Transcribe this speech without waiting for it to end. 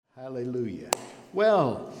Hallelujah.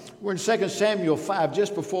 Well, we're in 2 Samuel 5.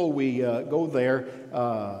 Just before we go there,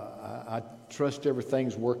 I trust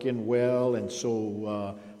everything's working well, and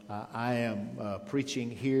so I am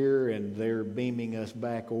preaching here, and they're beaming us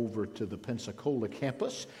back over to the Pensacola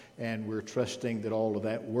campus, and we're trusting that all of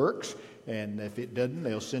that works. And if it doesn't,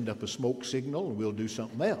 they'll send up a smoke signal, and we'll do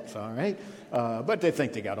something else, all right? But they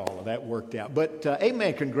think they got all of that worked out. But,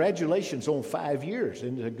 amen, congratulations on 5 years.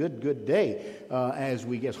 And it's a good day as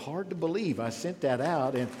we get. It's hard to believe I sent that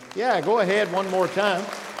out. And, yeah, go ahead one more time.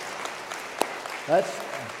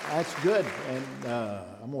 That's good. And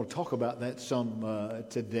I'm going to talk about that some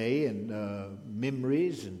today, and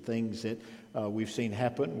memories and things that we've seen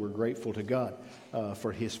happen. We're grateful to God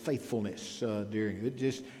for His faithfulness during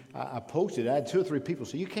it. I posted, I had 2 or 3 people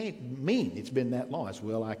say, you can't mean it's been that long. I said,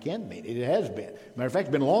 well, I can mean it. It has been. Matter of fact,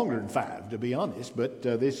 it's been longer than 5, to be honest. But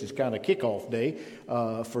this is kind of kickoff day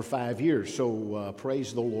for 5 years. So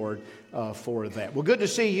praise the Lord for that. Well, good to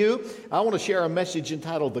see you. I want to share a message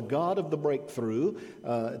entitled The God of the Breakthrough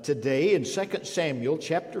today in 2 Samuel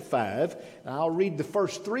chapter 5. I'll read the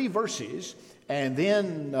first 3 verses and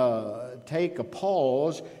then take a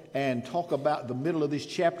pause and talk about the middle of this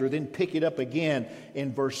chapter, then pick it up again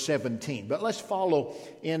in verse 17. But let's follow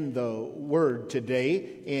in the Word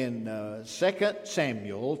today in 2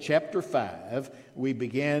 Samuel chapter 5. We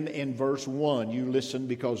begin in verse 1. You listen,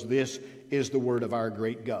 because this is the Word of our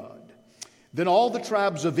great God. Then all the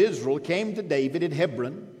tribes of Israel came to David at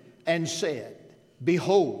Hebron and said,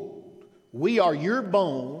 Behold, we are your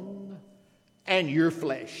bone and your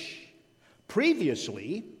flesh.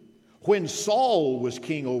 Previously, when Saul was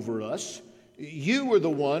king over us, you were the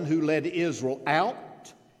one who led Israel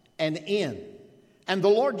out and in. And the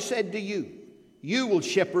Lord said to you, You will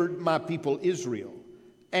shepherd my people Israel,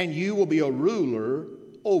 and you will be a ruler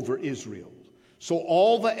over Israel. So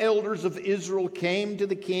all the elders of Israel came to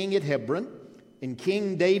the king at Hebron, and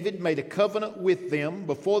King David made a covenant with them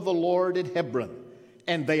before the Lord at Hebron,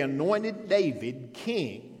 and they anointed David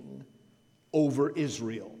king over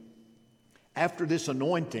Israel. After this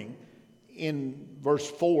anointing, in verse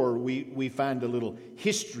 4, we find a little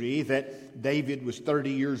history that David was 30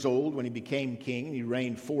 years old when he became king. He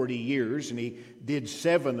reigned 40 years, and he did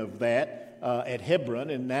 7 of that at Hebron,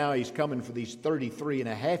 and now he's coming for these 33 and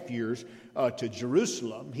a half years to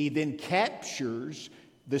Jerusalem. He then captures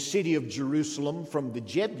the city of Jerusalem from the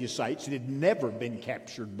Jebusites. It had never been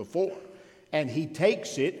captured before, and he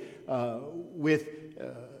takes it with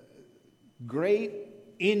great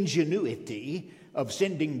ingenuity of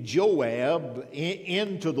sending Joab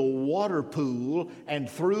into the water pool and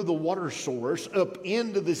through the water source up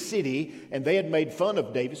into the city. And they had made fun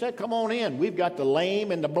of David. Said, come on in. We've got the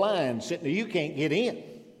lame and the blind sitting there. You can't get in.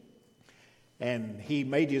 And he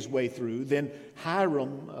made his way through. Then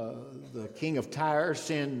Hiram, the king of Tyre,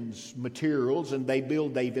 sends materials, and they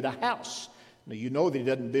build David a house. Now, you know that he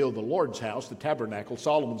doesn't build the Lord's house, the tabernacle.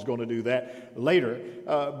 Solomon's going to do that later.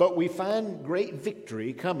 But we find great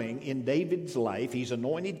victory coming in David's life. He's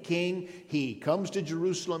anointed king. He comes to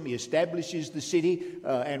Jerusalem. He establishes the city.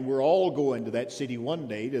 And we're all going to that city one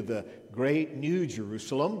day, to the great new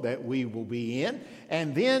Jerusalem that we will be in.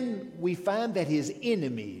 And then we find that his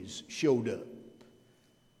enemies showed up.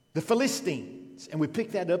 The Philistines. And we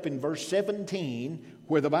pick that up in verse 17,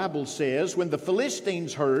 where the Bible says, when the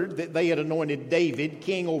Philistines heard that they had anointed David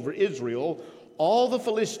king over Israel, all the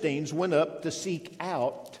Philistines went up to seek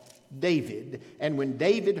out David. And when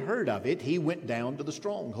David heard of it, he went down to the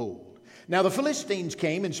stronghold. Now the Philistines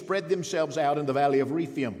came and spread themselves out in the valley of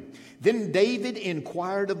Rephaim. Then David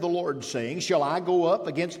inquired of the Lord, saying, Shall I go up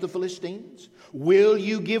against the Philistines? Will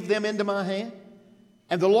you give them into my hand?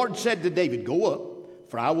 And the Lord said to David, Go up,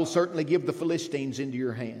 for I will certainly give the Philistines into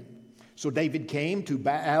your hand. So David came to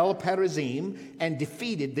Baal-perazim and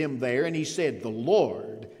defeated them there. And he said, The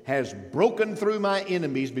Lord has broken through my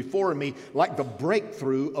enemies before me like the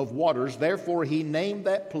breakthrough of waters. Therefore he named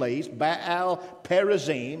that place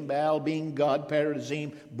Baal-perazim, Baal being God,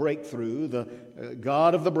 Perazim, breakthrough, the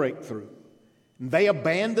God of the breakthrough. And they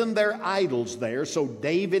abandoned their idols there, so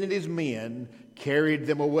David and his men carried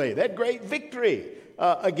them away. That great victory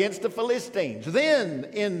against the Philistines. Then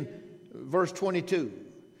in verse 22,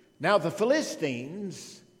 now the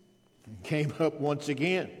Philistines came up once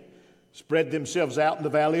again, spread themselves out in the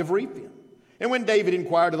valley of Rephaim. And when David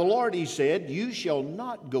inquired of the Lord, he said, You shall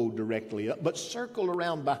not go directly up, but circle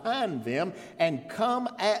around behind them and come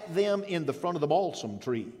at them in the front of the balsam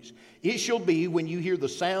trees. It shall be when you hear the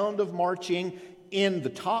sound of marching in the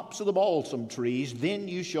tops of the balsam trees, then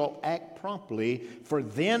you shall act promptly, for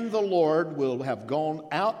then the Lord will have gone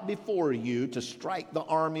out before you to strike the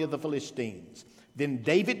army of the Philistines. Then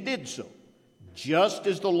David did so. just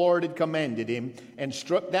as the Lord had commanded him, and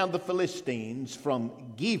struck down the Philistines from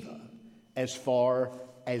Geba as far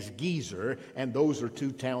as Gezer. And those are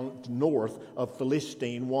two towns north of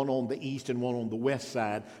Philistine, one on the east and one on the west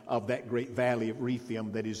side of that great valley of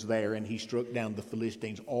Rephaim that is there. And he struck down the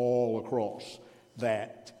Philistines all across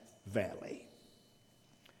that valley.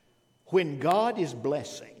 When God is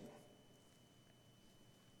blessing,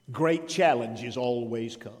 great challenges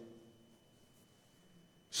always come.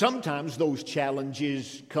 Sometimes those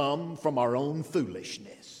challenges come from our own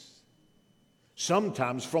foolishness.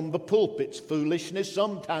 Sometimes from the pulpit's foolishness,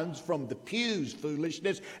 sometimes from the pew's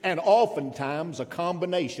foolishness, and oftentimes a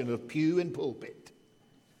combination of pew and pulpit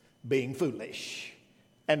being foolish.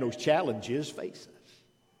 And those challenges face us.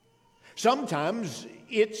 Sometimes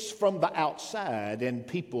it's from the outside and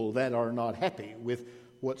people that are not happy with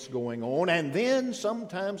what's going on. And then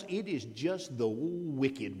sometimes it is just the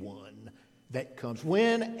wicked one that comes.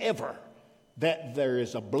 Whenever that there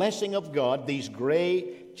is a blessing of God, these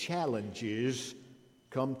great challenges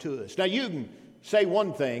come to us. Now you can say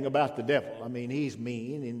one thing about the devil. I mean, he's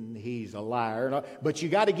mean and he's a liar. But you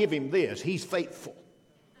got to give him this. He's faithful.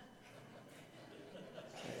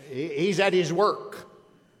 He's at his work.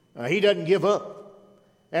 He doesn't give up.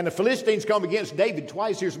 And the Philistines come against David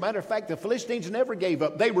twice. Here's a matter of fact, the Philistines never gave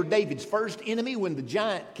up. They were David's first enemy when the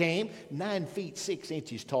giant came, 9 feet 6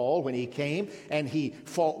 inches tall when he came, and he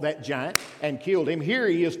fought that giant and killed him. Here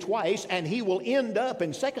he is twice, and he will end up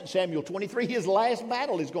in 2 Samuel 23. His last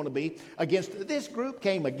battle is going to be against this group.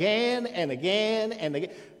 Came again and again and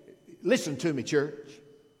again. Listen to me, church.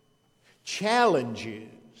 Challenges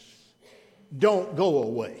don't go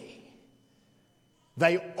away.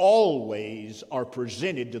 They always are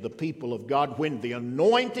presented to the people of God. When the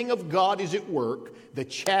anointing of God is at work, the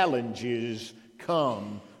challenges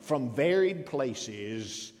come from varied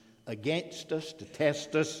places against us, to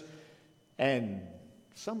test us, and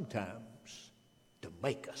sometimes to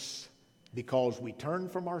make us, because we turn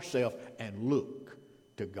from ourselves and look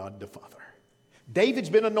to God the Father. David's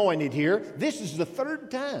been anointed here. This is the third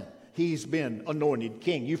time he's been anointed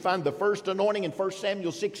king. You find the first anointing in 1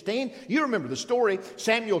 Samuel 16. You remember the story.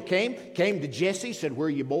 Samuel came to Jesse, said, "Where are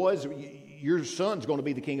you boys? Your son's going to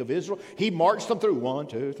be the king of Israel." He marched them through. 1,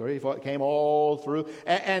 2, 3, 4. Came all through.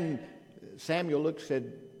 And Samuel looked and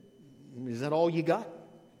said, "Is that all you got?"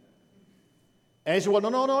 And he said, "Well,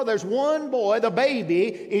 no. There's one boy. The baby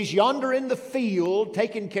is yonder in the field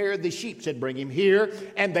taking care of the sheep." Said, "Bring him here."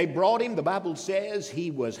 And they brought him. The Bible says he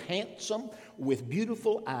was handsome, with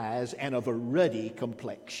beautiful eyes, and of a ruddy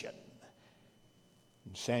complexion.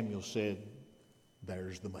 And Samuel said,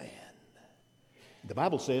 "There's the man." The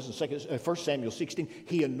Bible says in 1 Samuel 16,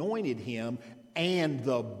 he anointed him, and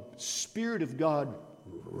the Spirit of God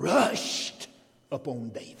rushed upon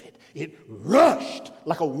David. It rushed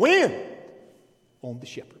like a wind on the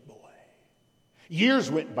shepherd boy.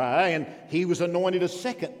 Years went by, and he was anointed a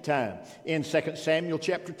second time. In 2 Samuel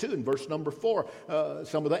chapter 2 and verse number 4,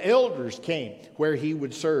 some of the elders came where he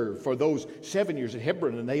would serve for those 7 years at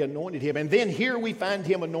Hebron, and they anointed him. And then here we find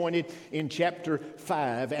him anointed in chapter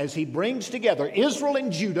 5 as he brings together Israel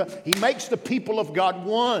and Judah. He makes the people of God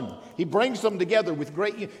one. He brings them together with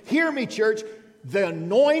great... Hear me, church. The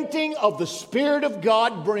anointing of the Spirit of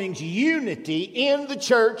God brings unity in the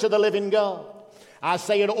church of the living God. I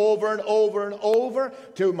say it over and over and over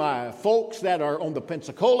to my folks that are on the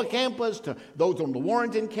Pensacola campus, to those on the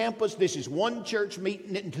Warrenton campus. This is one church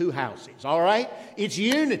meeting in two houses, all right? It's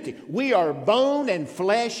unity. We are bone and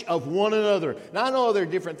flesh of one another. Now, I know there are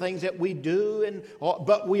different things that we do,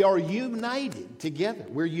 but we are united together.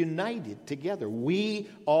 We're united together. We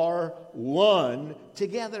are one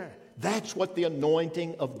together. That's what the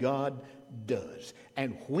anointing of God does.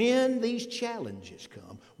 And when these challenges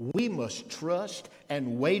come, we must trust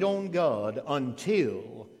and wait on God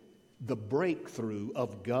until the breakthrough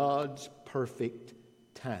of God's perfect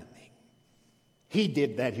timing. He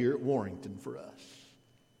did that here at Warrenton for us.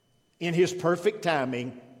 In His perfect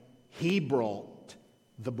timing, He brought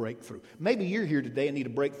the breakthrough. Maybe you're here today and need a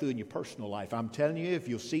breakthrough in your personal life. I'm telling you, if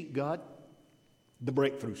you'll seek God, the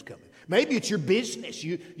breakthrough's coming. Maybe it's your business.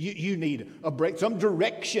 You need a break, some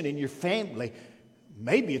direction in your family.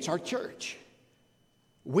 Maybe it's our church.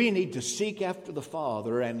 We need to seek after the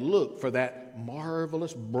Father and look for that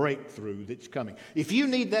marvelous breakthrough that's coming. If you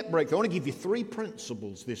need that breakthrough, I want to give you 3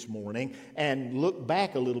 principles this morning and look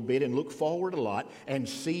back a little bit and look forward a lot and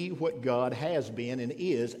see what God has been and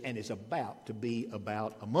is about to be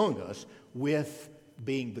about among us with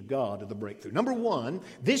being the God of the breakthrough. Number 1,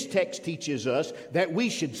 this text teaches us that we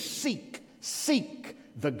should seek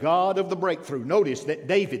the God of the breakthrough. Notice that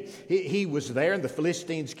David, he was there and the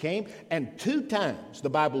Philistines came, and 2 times the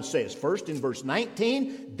Bible says, first in verse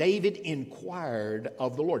 19, David inquired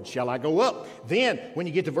of the Lord, shall I go up? Then when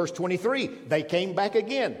you get to verse 23, they came back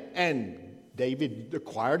again, and David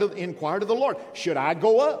inquired of the Lord, should I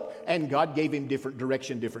go up? And God gave him different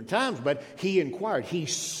direction different times, but he inquired. He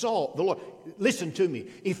sought the Lord. Listen to me.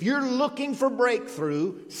 If you're looking for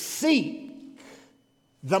breakthrough, seek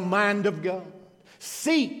the mind of God.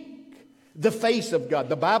 Seek the face of God.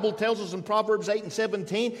 The Bible tells us in Proverbs 8 and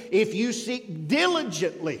 17, if you seek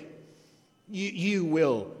diligently, you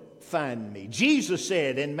will find me. Jesus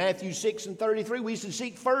said in Matthew 6 and 33, we should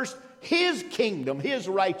seek first His kingdom, His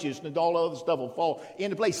righteousness, and all other stuff will fall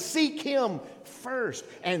into place. Seek Him first.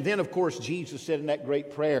 And then, of course, Jesus said in that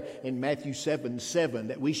great prayer in Matthew 7:7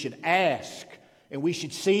 that we should ask, and we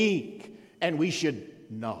should seek, and we should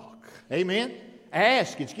knock. Amen?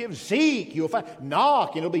 Ask, it's given. Seek, you'll find.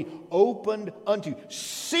 Knock, and it'll be opened unto you.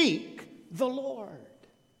 Seek the Lord.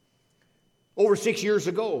 Over 6 years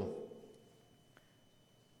ago,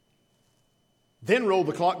 then roll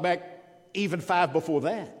the clock back even 5 before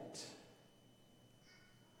that,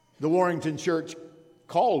 the Warrington Church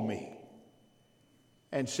called me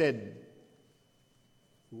and said,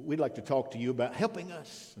 we'd like to talk to you about helping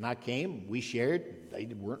us. And I came, we shared, they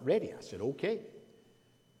weren't ready. I said, okay.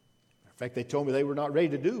 In fact, they told me they were not ready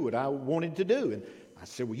to do what I wanted to do. And I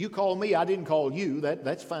said, well, you called me, I didn't call you,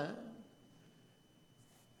 that's fine.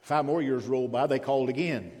 5 more years rolled by, they called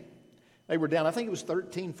again. They were down, I think it was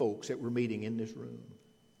 13 folks that were meeting in this room.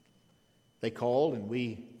 They called and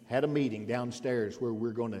we had a meeting downstairs where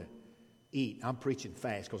we're going to eat. I'm preaching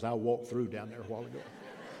fast because I walked through down there a while ago.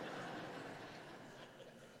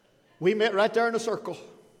 We met right there in a circle,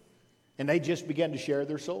 and they just began to share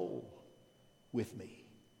their soul with me.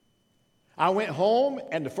 I went home,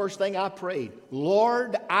 and the first thing I prayed,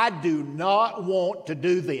 Lord, I do not want to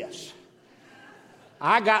do this.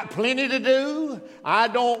 I got plenty to do. I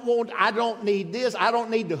don't need this. I don't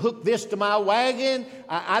need to hook this to my wagon.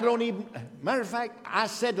 I don't even, matter of fact, I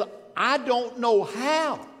said, I don't know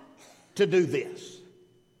how to do this.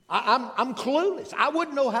 I'm clueless. I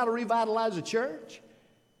wouldn't know how to revitalize a church.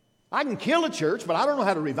 I can kill a church, but I don't know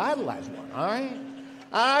how to revitalize one, all right?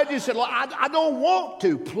 I just said, I don't want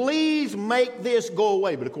to. Please make this go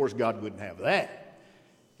away. But, of course, God wouldn't have that.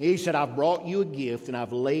 He said, I've brought you a gift, and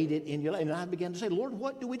I've laid it in your lap. And I began to say, Lord,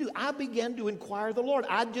 what do we do? I began to inquire the Lord.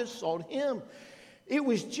 I just sought Him. It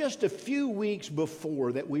was just a few weeks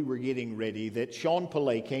before that we were getting ready that Sean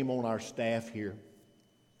Pillay came on our staff here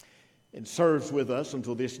and serves with us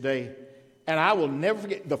until this day. And I will never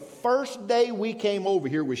forget, the first day we came over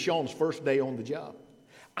here was Sean's first day on the job.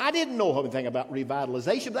 I didn't know anything about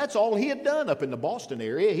revitalization, but that's all he had done up in the Boston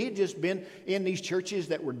area. He had just been in these churches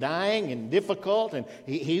that were dying and difficult, and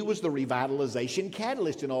he was the revitalization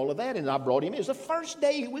catalyst and all of that, and I brought him in. It was the first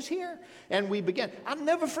day he was here, and we began. I'll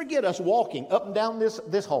never forget us walking up and down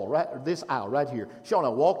this hall, right, this aisle right here. Sean and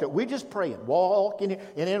I walked up. We're just praying, walking, and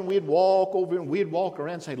then we'd walk over and we'd walk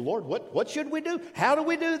around and say, Lord, what should we do? How do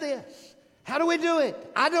we do this? How do we do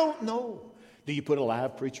it? I don't know. Do you put a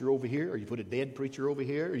live preacher over here, or you put a dead preacher over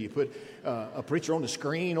here, or you put a preacher on the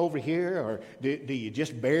screen over here, or do you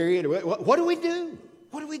just bury it? What do we do?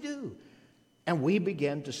 What do we do? And we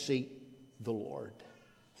began to seek the Lord.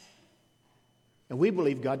 And we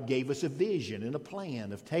believe God gave us a vision and a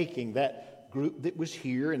plan of taking that group that was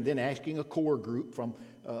here and then asking a core group from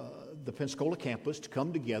the Pensacola campus to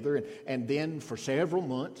come together. And then for several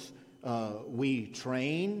months, we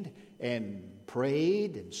trained and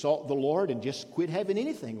prayed and sought the Lord and just quit having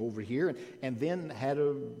anything over here, and then had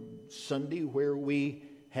a Sunday where we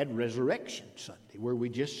had Resurrection Sunday, where we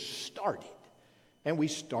just started. And we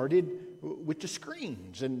started with the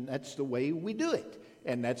screens, and that's the way we do it.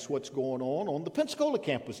 And that's what's going on the Pensacola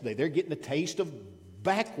campus today. They're getting a taste of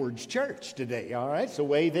backwards church today, all right? It's the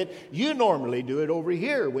way that you normally do it over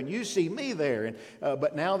here when you see me there. And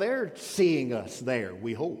but now they're seeing us there,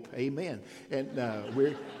 we hope. Amen. And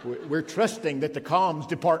we're trusting that the comms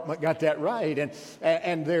department got that right,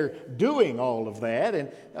 and they're doing all of that.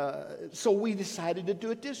 And so we decided to do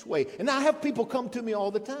it this way. And I have people come to me all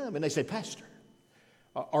the time, and they say, Pastor,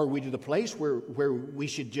 are we to the place where we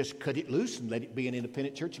should just cut it loose and let it be an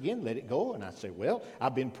independent church again, let it go? And I say, well,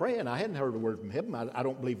 I've been praying. I hadn't heard a word from heaven. I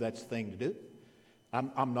don't believe that's the thing to do.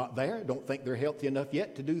 I'm not there. I don't think they're healthy enough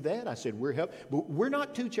yet to do that. I said, we're healthy. But we're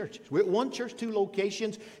not 2 churches. We're 1 church, 2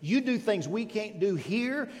 locations. You do things we can't do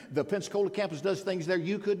here. The Pensacola campus does things there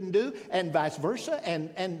you couldn't do, and vice versa.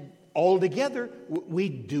 And all together, we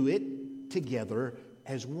do it together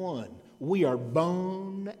as one. We are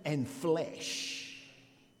bone and flesh.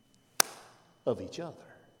 of each other.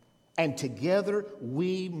 And together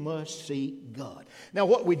we must seek God. Now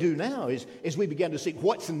what we do now is we begin to seek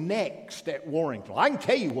what's next at Warrington. I can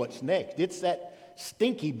tell you what's next. It's that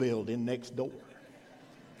stinky building next door.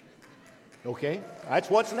 Okay? That's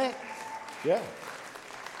what's next. Yeah.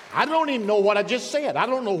 I don't even know what I just said. I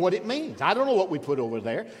don't know what it means. I don't know what we put over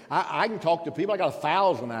there. I can talk to people. I got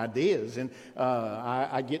 1,000 ideas, and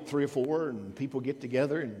I get 3 or 4, and people get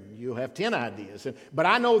together, and you'll have 10 ideas. But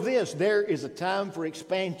I know this: there is a time for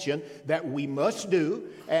expansion that we must do,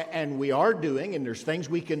 and we are doing, and there's things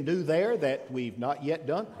we can do there that we've not yet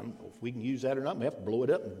done. I don't know if we can use that or not. We have to blow it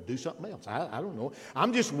up and do something else. I don't know.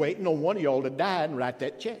 I'm just waiting on one of y'all to die and write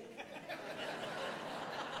that check.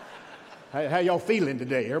 How y'all feeling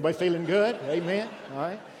today? Everybody feeling good? Amen? All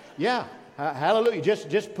right. Yeah. Hallelujah.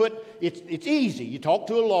 Just put, it's easy. You talk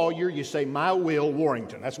to a lawyer, you say, "My will,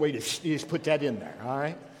 Warrington." That's the way you just put that in there. All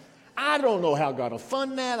right. I don't know how God will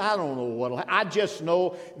fund that. I don't know what. I just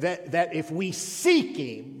know that if we seek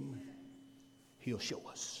Him, He'll show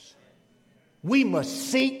us. We must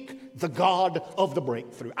seek the God of the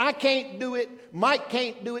breakthrough. I can't do it. Mike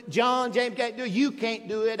can't do it. John, James can't do it. You can't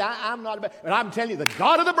do it. I'm not about it. But I'm telling you, the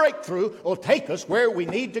God of the breakthrough will take us where we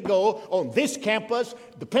need to go on this campus,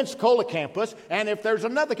 the Pensacola campus. And if there's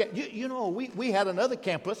another campus, we had another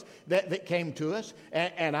campus that came to us,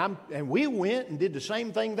 and we went and did the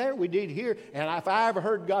same thing there we did here. And if I ever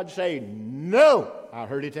heard God say no, I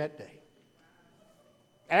heard it that day.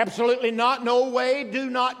 Absolutely not. No way. Do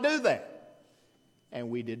not do that. And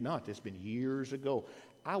we did not. It's been years ago.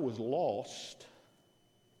 I was lost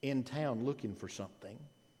in town looking for something,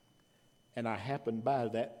 and I happened by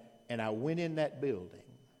that, and I went in that building,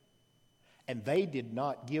 and they did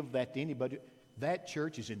not give that to anybody. That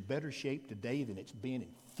church is in better shape today than it's been in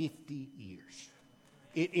 50 years.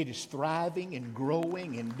 It is thriving and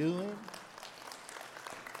growing and doing.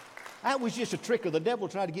 That was just a trick of the devil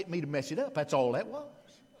trying to get me to mess it up. That's all that was.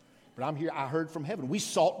 But I'm here. I heard from heaven. We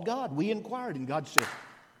sought God. We inquired, and God said,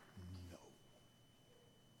 "No.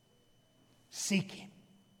 Seek Him.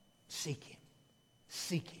 Seek Him.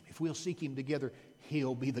 Seek Him. If we'll seek Him together,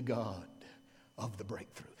 He'll be the God of the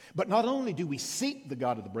breakthrough." But not only do we seek the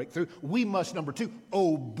God of the breakthrough, we must, number 2,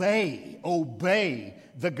 obey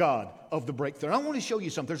the God of the breakthrough. And I want to show you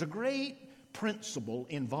something. There's a great principle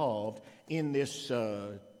involved in this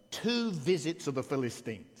 2 visits of the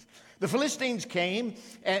Philistines. The Philistines came,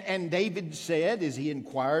 and David said, as he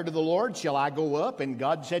inquired of the Lord, "Shall I go up?" And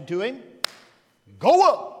God said to him, "Go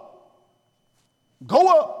up. Go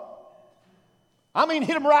up." I mean,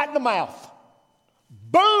 hit him right in the mouth.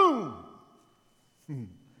 Boom!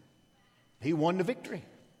 He won the victory.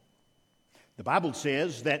 The Bible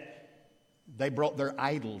says that they brought their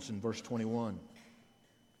idols in verse 21.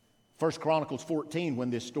 1 Chronicles 14, when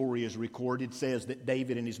this story is recorded, says that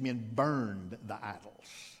David and his men burned the idols.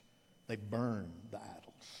 They burned the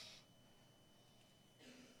idols.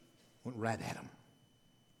 Went right at them.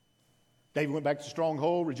 David went back to the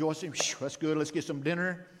stronghold, rejoicing. That's good. Let's get some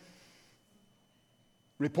dinner.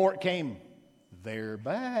 Report came. They're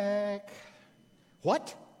back.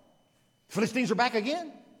 What? Philistines are back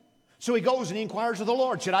again? So he goes and he inquires of the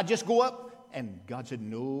Lord, "Should I just go up?" And God said,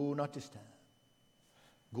 "No, not this time.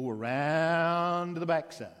 Go around to the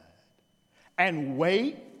backside and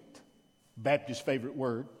wait." Baptist's favorite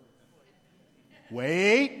word.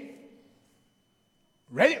 Wait.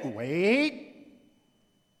 Ready? Wait.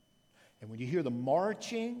 And when you hear the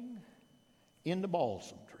marching in the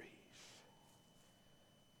balsam trees,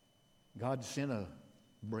 God sent a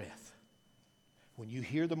breath. When you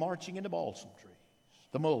hear the marching in the balsam trees,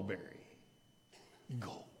 the mulberry,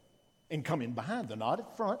 go. And come in behind them, not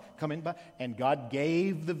at front, come in by. And God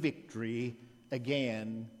gave the victory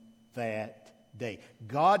again that day.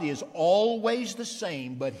 God is always the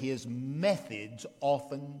same, but His methods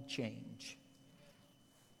often change.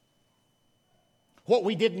 What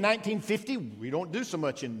we did in 1950, we don't do so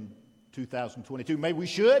much in 2022. Maybe we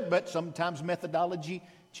should, but sometimes methodology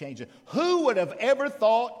changes. Who would have ever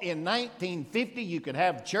thought in 1950 you could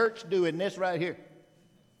have church doing this right here?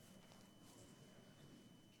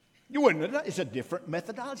 You wouldn't have. It's a different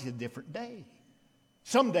methodology, a different day.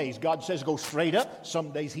 Some days God says go straight up.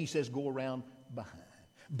 Some days He says go around behind.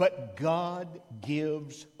 But God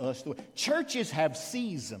gives us the way. Churches have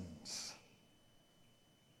seasons.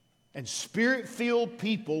 And Spirit-filled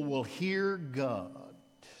people will hear God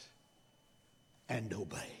and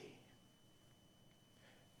obey.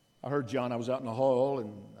 I heard John, I was out in the hall,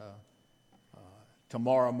 and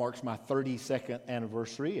tomorrow marks my 32nd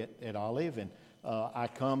anniversary at Olive, and I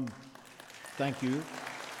come, thank you.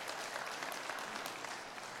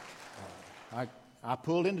 I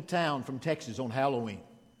pulled into town from Texas on Halloween.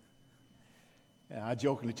 I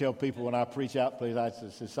jokingly tell people when I preach out, please, I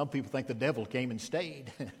say, some people think the devil came and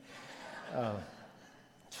stayed.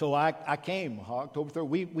 So I came October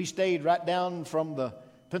 3rd. We stayed right down from the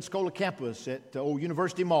Pensacola campus at Old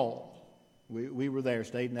University Mall. We were there,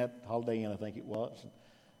 stayed in that Holiday Inn, I think it was.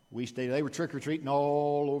 We stayed. They were trick-or-treating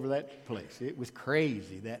all over that place. It was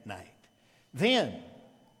crazy that night. Then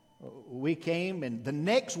we came, and the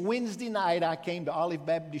next Wednesday night I came to Olive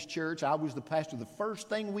Baptist Church. I was the pastor. The first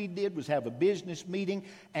thing we did was have a business meeting,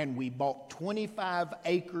 and we bought 25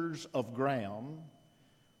 acres of ground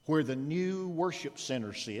where the new worship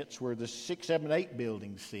center sits, where the 6, 7, 8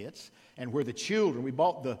 building sits, and where the children, we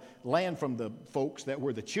bought the land from the folks that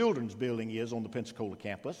where the children's building is on the Pensacola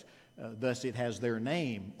campus. Thus it has their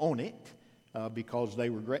name on it because they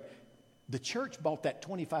were great. The church bought that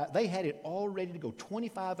 25. They had it all ready to go,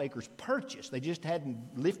 25 acres purchased. They just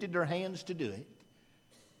hadn't lifted their hands to do it.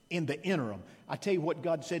 In the interim, I tell you what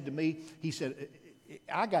God said to me. He said,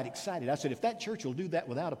 I got excited. I said, if that church will do that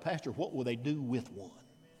without a pastor, what will they do with one?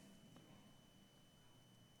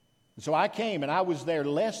 So I came, and I was there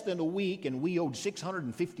less than a week, and we owed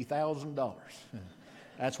 $650,000.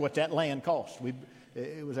 That's what that land cost.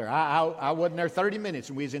 It was there. I wasn't there 30 minutes,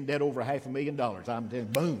 and we was in debt over $500,000. I'm telling you,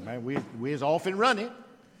 boom, man, we was off and running.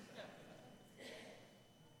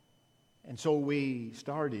 And so we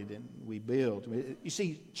started, and we built. You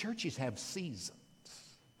see, churches have seasons.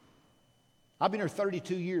 I've been here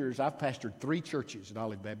 32 years. I've pastored 3 churches at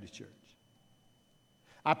Olive Baptist Church.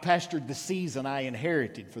 I pastored the season I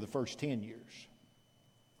inherited for the first 10 years.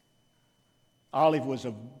 Olive was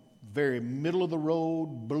a very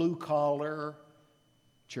middle-of-the-road, blue-collar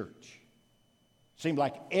church. Seemed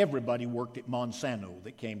like everybody worked at Monsanto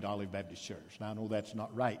that came to Olive Baptist Church. Now, I know that's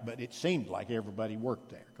not right, but it seemed like everybody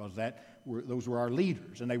worked there because those were our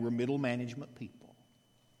leaders, and they were middle management people.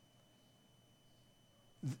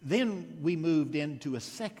 Then we moved into a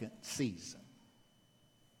second season.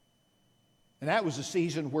 And that was a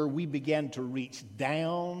season where we began to reach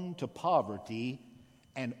down to poverty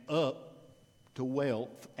and up to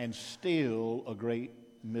wealth, and still a great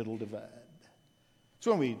middle divide.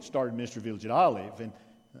 So when we started Ministry Village at Olive, and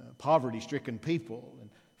poverty-stricken people,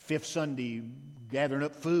 and Fifth Sunday gathering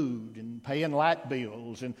up food and paying light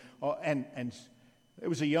bills, and there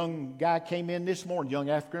was a young guy came in this morning,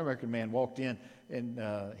 young African-American man walked in, and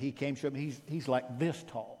he came to me. He's like this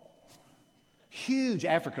tall, huge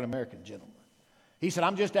African-American gentleman. He said,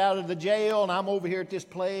 I'm just out of the jail, and I'm over here at this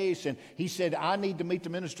place. And he said, I need to meet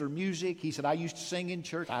the minister of music. He said, I used to sing in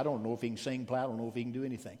church. I don't know if he can sing, play. I don't know if he can do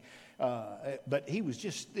anything. But he was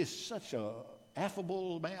just such a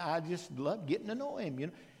affable man. I just loved getting to know him, you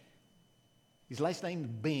know. His last name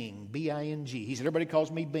is Bing, B-I-N-G. He said, everybody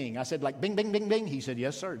calls me Bing. I said, like, Bing, Bing, Bing, Bing. He said,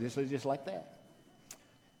 yes, sir. This is just like that.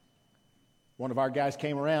 One of our guys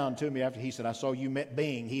came around to me after he said, I saw you met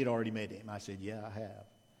Bing. He had already met him. I said, yeah, I have.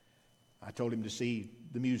 I told him to see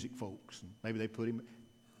the music folks, and maybe they put him.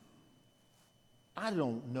 I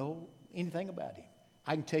don't know anything about him.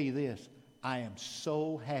 I can tell you this. I am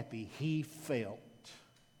so happy he felt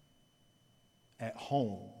at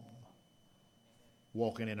home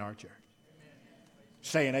walking in our church.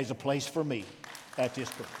 Saying there's a place for me at this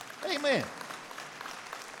church. Amen.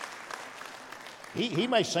 He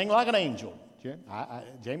may sing like an angel.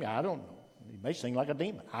 Jamie, I don't know. He may sing like a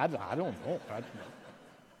demon. I don't know.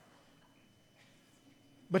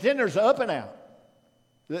 But then there's the up and out.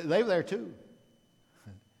 They were there too.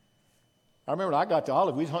 I remember when I got to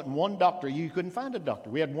Olive, we was hunting one doctor. You couldn't find a doctor.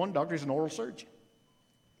 We had one doctor. He's an oral surgeon.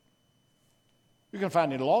 You couldn't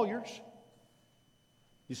find any lawyers.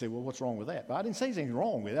 You say, well, what's wrong with that? But I didn't say anything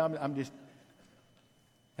wrong with it. I'm just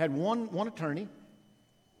had one attorney.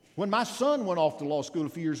 When my son went off to law school a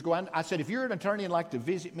few years ago, I said, if you're an attorney and like to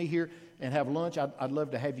visit me here and have lunch, I'd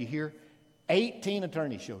love to have you here. 18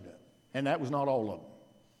 attorneys showed up, and that was not all of them.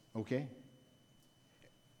 Okay?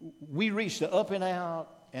 We reached the up and out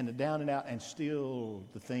and the down and out, and still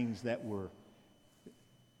the things that were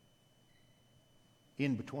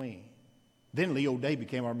in between. Then Leo Day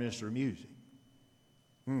became our minister of music.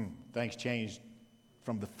 Things changed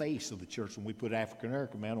from the face of the church when we put an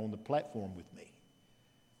African-American man on the platform with me.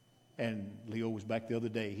 And Leo was back the other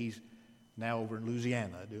day. He's now over in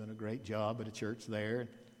Louisiana doing a great job at a church there.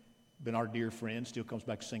 Been our dear friend, still comes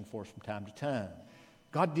back to sing for us from time to time.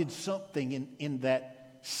 God did something in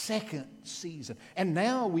that second season. And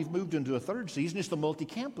now we've moved into a third season. It's the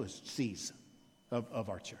multi-campus season of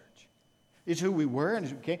our church. It's who we were.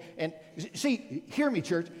 And see, hear me,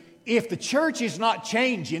 church. If the church is not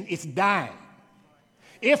changing, it's dying.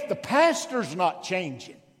 If the pastor's not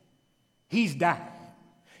changing, he's dying.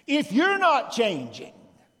 If you're not changing,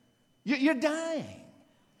 you're dying.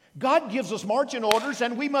 God gives us marching orders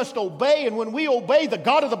and we must obey. And when we obey, the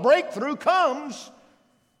God of the breakthrough comes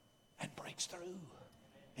and breaks through.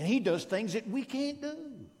 And He does things that we can't do.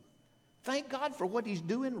 Thank God for what He's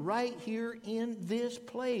doing right here in this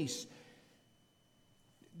place.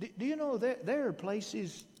 Do you know there are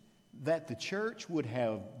places that the church would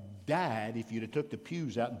have died if you'd have took the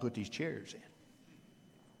pews out and put these chairs in?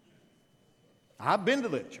 I've been to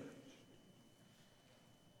that church.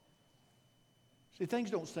 See, things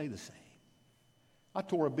don't stay the same. I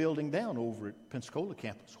tore a building down over at Pensacola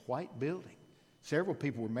campus, white building. Several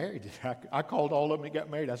people were married. I called all of them that got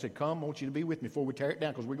married. I said, come, I want you to be with me before we tear it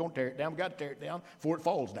down, because we're going to tear it down. We've got to tear it down before it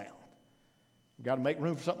falls down. We've got to make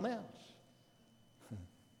room for something else.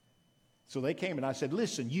 So they came and I said,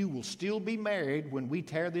 listen, you will still be married when we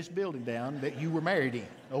tear this building down that you were married in,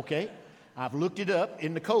 okay? I've looked it up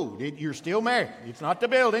in the code. You're still married. It's not the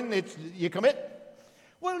building. It's you commit.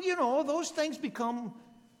 Well, you know, those things become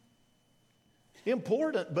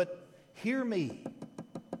important, but hear me.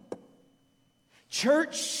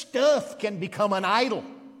 Church stuff can become an idol.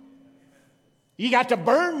 You got to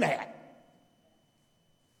burn that.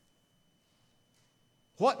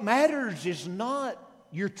 What matters is not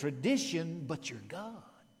your tradition, but your God.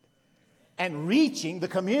 And reaching the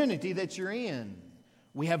community that you're in.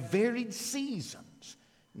 We have varied seasons.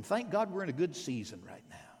 And thank God we're in a good season right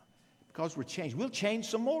now. Because we're changed. We'll change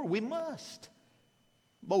some more. We must.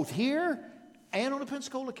 Both here and on the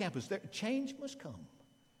Pensacola campus. Change must come.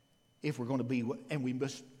 If we're going to be, and we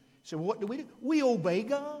must. So what do? We obey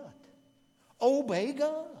God. Obey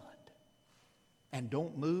God. And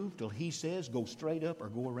don't move till He says go straight up or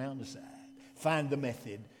go around the side. Find the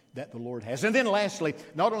method that the Lord has. And then lastly,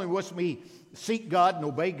 not only must we seek God and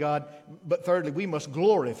obey God, but thirdly, we must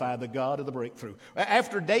glorify the God of the breakthrough.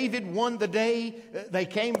 After David won the day, they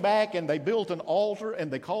came back and they built an altar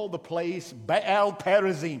and they called the place Baal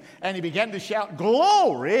Perazim. And he began to shout,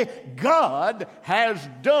 glory, God has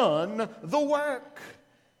done the work.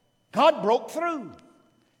 God broke through.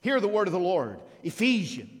 Hear the word of the Lord.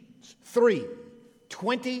 Ephesians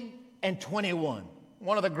 3:20 and 21.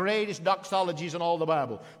 One of the greatest doxologies in all the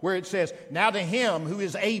Bible, where it says, now to Him who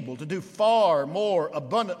is able to do far more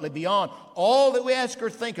abundantly beyond all that we ask or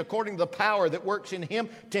think, according to the power that works in Him,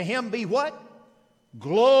 to Him be what?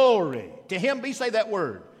 Glory. To Him be, say that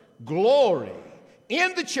word, glory,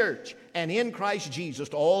 in the church and in Christ Jesus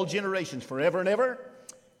to all generations forever and ever.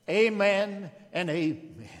 Amen and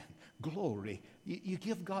amen. Glory. You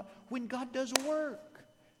give God, when God does a work.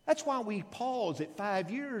 That's why we pause at 5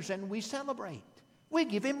 years and we celebrate. We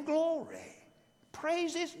give Him glory.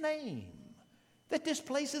 Praise His name. That this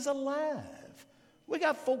place is alive. We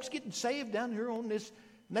got folks getting saved down here on this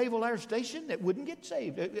Naval Air Station that wouldn't get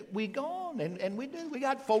saved. We gone, and we do. We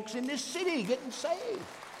got folks in this city getting saved.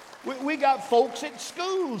 We got folks at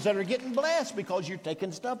schools that are getting blessed because you're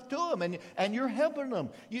taking stuff to them and you're helping them.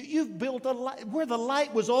 You've built a light. Where the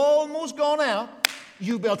light was almost gone out,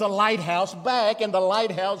 you built a lighthouse back, and the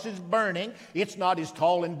lighthouse is burning. It's not as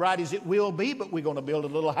tall and bright as it will be, but we're going to build a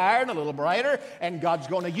little higher and a little brighter, and God's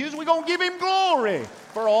going to use it. We're going to give Him glory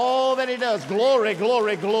for all that He does. Glory,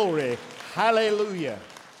 glory, glory. Hallelujah.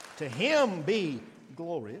 To Him be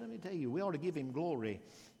glory. Let me tell you, we ought to give Him glory.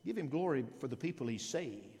 Give Him glory for the people He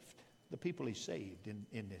saved. The people He saved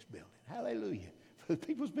in this building. Hallelujah. The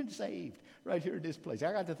people's been saved right here in this place.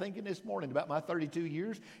 I got to thinking this morning about my 32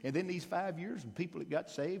 years and then these 5 years and people that got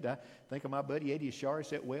saved. I think of my buddy Eddie Ashar,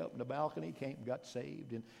 sat way up in the balcony, came and got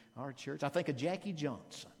saved in our church. I think of Jackie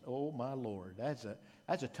Johnson. Oh, my Lord. That's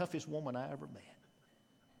the toughest woman I ever met.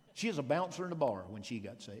 She was a bouncer in the bar when she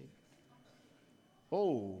got saved.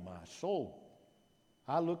 Oh, my soul.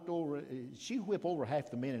 I looked over. She whip over half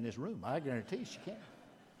the men in this room. I guarantee she can.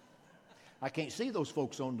 I can't see those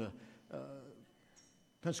folks on the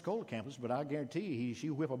Pensacola campus, but I guarantee you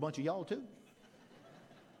she'll whip a bunch of y'all too.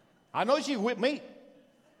 I know she'll whip me.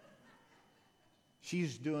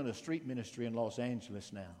 She's doing a street ministry in Los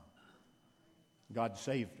Angeles now. God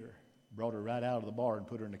saved her, brought her right out of the bar and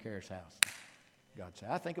put her in the Caris house. God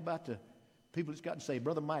saved. I think about the people that's gotten saved.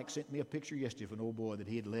 Brother Mike sent me a picture yesterday of an old boy that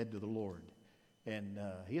he had led to the Lord. And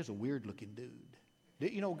he is a weird-looking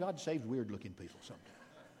dude. You know, God saves weird-looking people sometimes.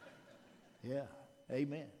 Yeah,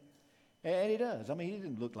 amen. And He does. I mean, he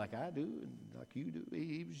didn't look like I do and like you do.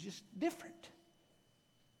 He was just different.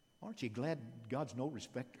 Aren't you glad God's no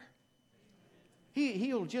respecter?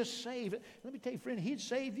 He'll just save. Let me tell you, friend, He'd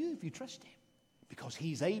save you if you trust Him. Because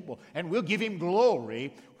He's able. And we'll give Him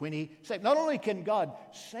glory when He saves. Not only can God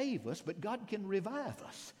save us, but God can revive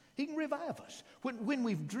us. He can revive us. When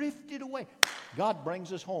we've drifted away, God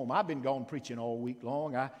brings us home. I've been gone preaching all week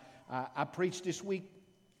long. I preached this week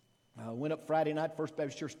Went up Friday night, First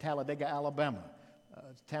Baptist Church, Talladega, Alabama.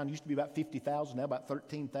 The town used to be about 50,000, now about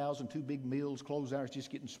 13,000. Two big mills, closed hours, just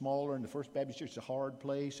getting smaller. And the First Baptist Church is a hard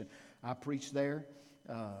place. And I preached there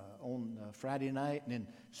on Friday night. And then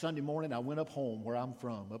Sunday morning, I went up home where I'm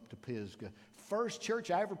from, up to Pisgah. First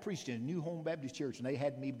church I ever preached in, New Home Baptist Church. And they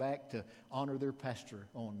had me back to honor their pastor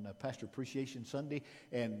on Pastor Appreciation Sunday.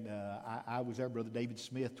 And I was there, Brother David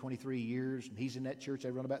Smith, 23 years. And he's in that church.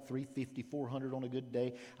 They run about 350, 400 on a good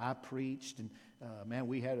day. I preached, and man,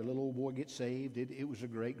 we had a little old boy get saved. It was a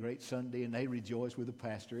great, great Sunday, and they rejoiced with the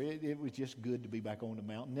pastor. It was just good to be back on the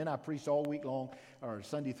mountain. Then I preached all week long, or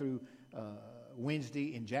Sunday through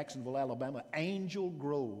Wednesday in Jacksonville, Alabama, Angel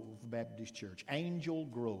Grove Baptist Church. Angel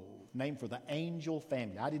Grove, named for the angel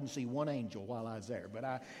family. I didn't see one angel while I was there,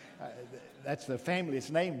 but that's the family it's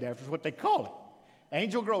named after. Is what they call it.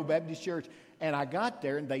 Angel Grove Baptist Church. And I got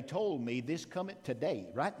there, and they told me this coming today,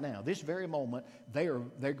 right now, this very moment, they're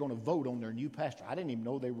going to vote on their new pastor. I didn't even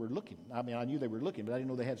know they were looking. I mean, I knew they were looking, but I didn't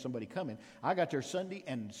know they had somebody coming. I got there Sunday,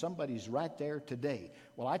 and somebody's right there today.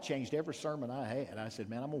 Well, I changed every sermon I had. I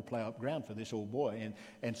said, man, I'm going to plow up ground for this old boy.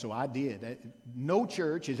 And so I did. No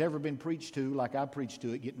church has ever been preached to like I preached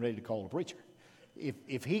to it, getting ready to call a preacher.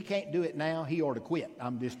 If he can't do it now, he ought to quit.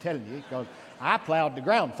 I'm just telling you, because I plowed the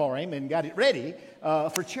ground for him and got it ready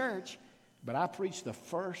for church. But I preached the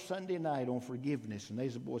first Sunday night on forgiveness, and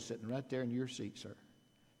there's a boy sitting right there in your seat, sir,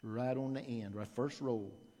 right on the end, right first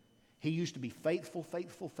row. He used to be faithful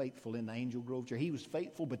in the Angel Grove Church. He was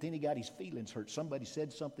faithful, but then he got his feelings hurt. Somebody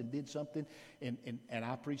said something, did something, and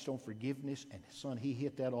I preached on forgiveness, and son, he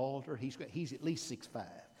hit that altar. He's at least 6'5".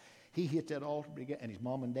 He hit that altar, and his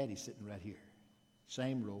mom and daddy sitting right here.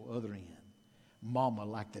 Same row, other end. Mama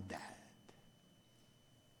like to died.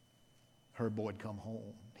 Her boy'd come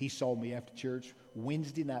home. He saw me after church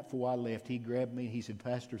Wednesday night before I left. He grabbed me and he said,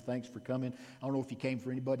 Pastor, thanks for coming. I don't know if you came for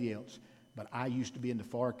anybody else, but I used to be in the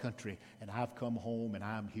far country, and I've come home, and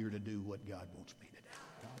I'm here to do what God wants me to do.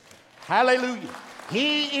 Hallelujah.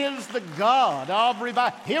 He is the God of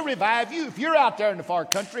revival. He'll revive you. If you're out there in the far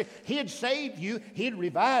country, He'd save you. He'd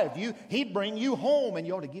revive you. He'd bring you home, and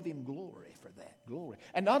you ought to give Him glory for that. Glory.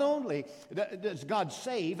 And not only does God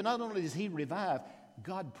save, and not only does He revive,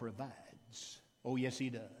 God provides. Oh, yes, He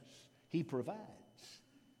does. He provides.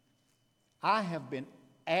 I have been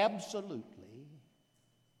absolutely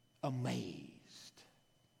amazed.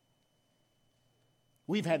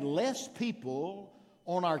 We've had less people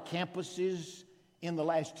on our campuses in the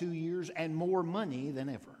last 2 years and more money than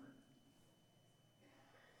ever.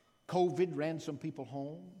 COVID ran some people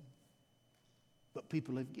home, but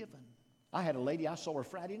people have given. I had a lady, I saw her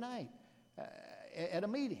Friday night at a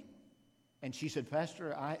meeting. And she said,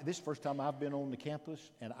 Pastor, this is the first time I've been on the campus,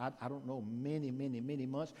 and I don't know, many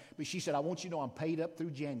months. But she said, I want you to know I'm paid up through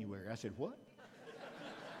January. I said, what?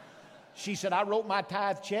 She said, I wrote my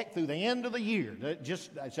tithe check through the end of the year.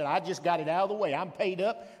 I said, I just got it out of the way. I'm paid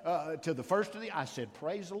up to the first of the year. I said,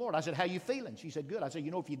 praise the Lord. I said, how you feeling? She said, good. I said,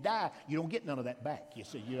 if you die, you don't get none of that back. You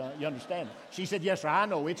said, you understand it? She said, yes, sir, I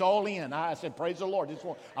know. It's all in. I said, praise the Lord.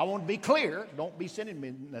 I want to be clear. Don't be sending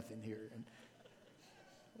me nothing here. And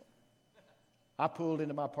I pulled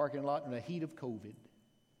into my parking lot in the heat of COVID.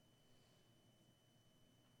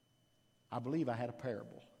 I believe I had a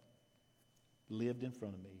parable lived in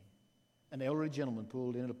front of me. An elderly gentleman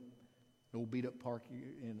pulled in an old beat-up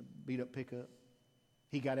pickup.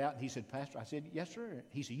 He got out and he said, Pastor, I said, yes, sir.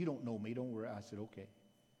 He said, you don't know me, don't worry. I said, okay.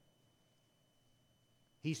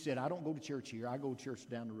 He said, I don't go to church here. I go to church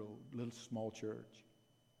down the road, a little small church.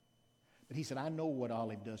 But he said, I know what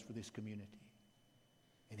Olive does for this community.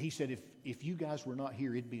 And he said, if you guys were not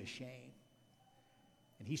here, it'd be a shame.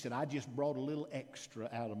 And he said, I just brought a little extra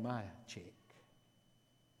out of my check,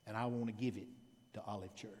 and I want to give it to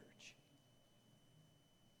Olive Church.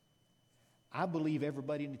 I believe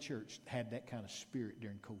everybody in the church had that kind of spirit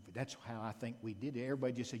during COVID. That's how I think we did it.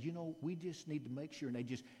 Everybody just said, we just need to make sure, and they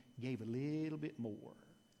just gave a little bit more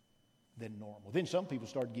than normal. Then some people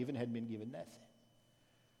started giving, hadn't been given nothing.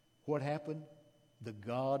 What happened? The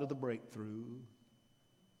God of the breakthrough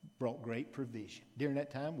brought great provision. During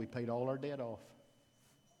that time, we paid all our debt off.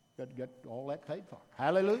 Got all that paid for.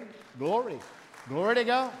 Hallelujah. Glory. Glory to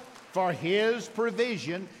God for His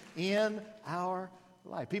provision in our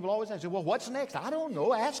life. People always ask, well, what's next? I don't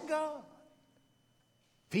know. Ask God.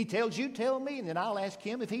 If He tells you, tell me, and then I'll ask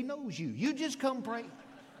Him if He knows you. You just come pray.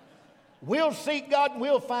 We'll seek God and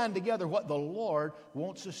we'll find together what the Lord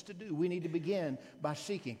wants us to do. We need to begin by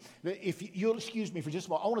seeking. If you'll excuse me for just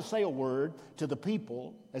a moment, I want to say a word to the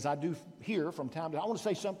people, as I do here from time to time. I want to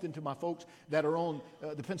say something to my folks that are on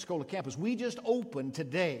the Pensacola campus. We just opened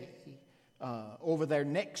today over their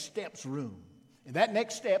Next Steps room. And that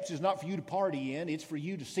next steps is not for you to party in, it's for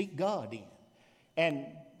you to seek God in. And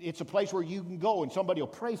it's a place where you can go and somebody will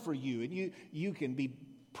pray for you, and you can be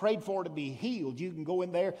prayed for to be healed. You can go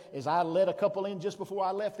in there, as I led a couple in just before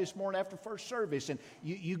I left this morning after first service, and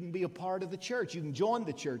you can be a part of the church. You can join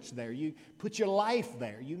the church there. You put your life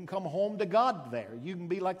there. You can come home to God there. You can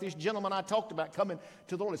be like this gentleman I talked about coming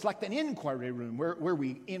to the Lord. It's like an inquiry room where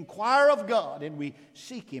we inquire of God and we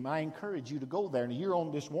seek Him. I encourage you to go there. And you're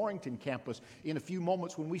on this Warrington campus. In a few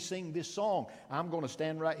moments when we sing this song, I'm going to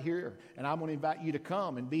stand right here and I'm going to invite you to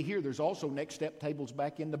come and be here. There's also Next Step tables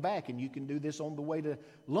back in the back, and you can do this on the way to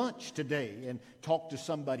lunch today and talk to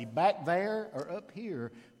somebody back there or up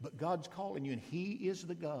here. But God's calling you, and He is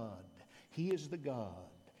the God. He is the God.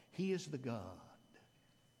 He is the God.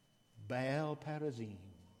 Baal Perazim.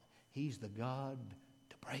 He's the God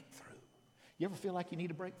to break through. You ever feel like you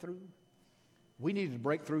need a breakthrough? We needed a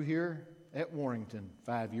breakthrough here at Warrington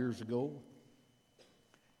 5 years ago.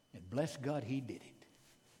 And bless God, He did it.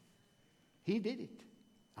 He did it.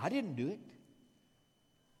 I didn't do it.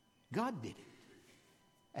 God did it.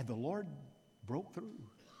 And the Lord broke through,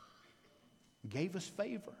 gave us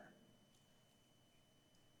favor.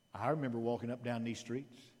 I remember walking up down these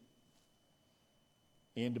streets,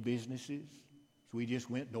 into businesses. So we just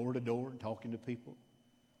went door to door and talking to people.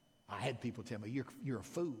 I had people tell me, you're a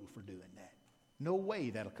fool for doing that. No way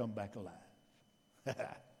that'll come back alive.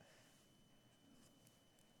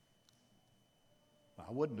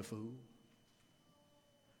 I wasn't a fool.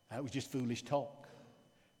 That was just foolish talk.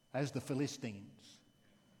 As the Philistines.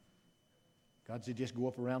 God said, just go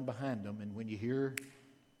up around behind them, and when you hear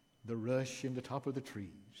the rush in the top of the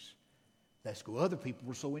trees, let's go. Other people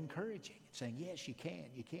were so encouraging and saying, yes, you can,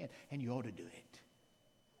 and you ought to do it.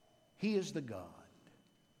 He is the God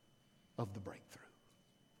of the breakthrough.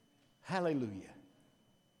 Hallelujah.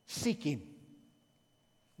 Seek Him.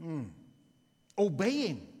 Obey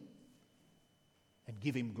Him. And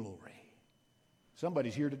give Him glory.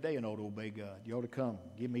 Somebody's here today and ought to obey God. You ought to come.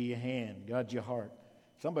 Give me your hand. God's your heart.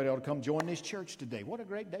 Somebody ought to come join this church today. What a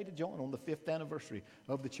great day to join on the 5th anniversary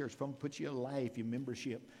of the church. Come put your life, your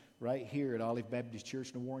membership right here at Olive Baptist Church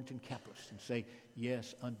in the Warrington campus and say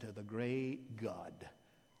yes unto the great God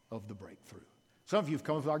of the breakthrough. Some of you have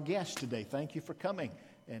come as our guests today. Thank you for coming,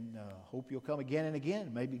 and hope you'll come again and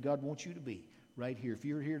again. Maybe God wants you to be right here. If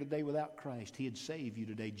you're here today without Christ, He'd save you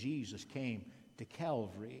today. Jesus came to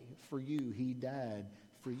Calvary for you. He died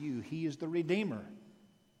for you. He is the Redeemer.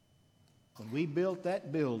 When we built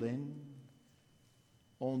that building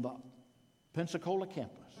on the Pensacola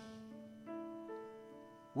campus,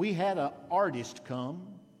 we had an artist come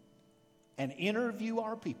and interview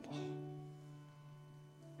our people.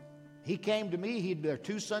 He came to me. He'd there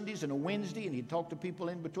 2 Sundays and a Wednesday, and he'd talk to people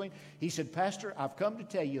in between. He said, Pastor, I've come to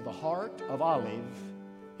tell you the heart of Olive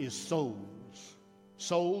is souls.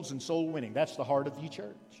 Souls and soul winning. That's the heart of the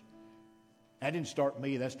church. That didn't start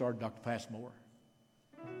me. That started Dr. Passmore.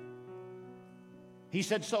 He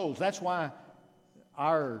said souls. That's why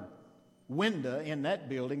our window in that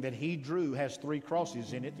building that he drew has 3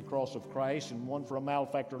 crosses in it. The cross of Christ, and one for a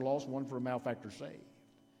malefactor lost, one for a malefactor saved.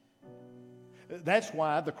 That's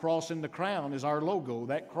why the cross and the crown is our logo.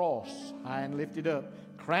 That cross, high and lifted up,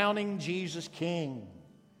 crowning Jesus King.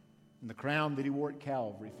 And the crown that He wore at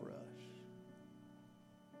Calvary for us.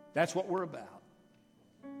 That's what we're about.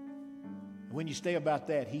 And when you stay about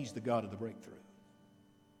that, He's the God of the breakthrough.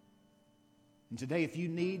 And today, if you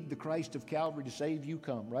need the Christ of Calvary to save you,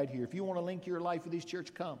 come right here. If you want to link your life with this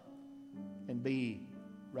church, come and be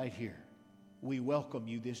right here. We welcome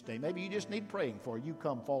you this day. Maybe you just need praying for. You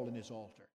come, fall in this altar.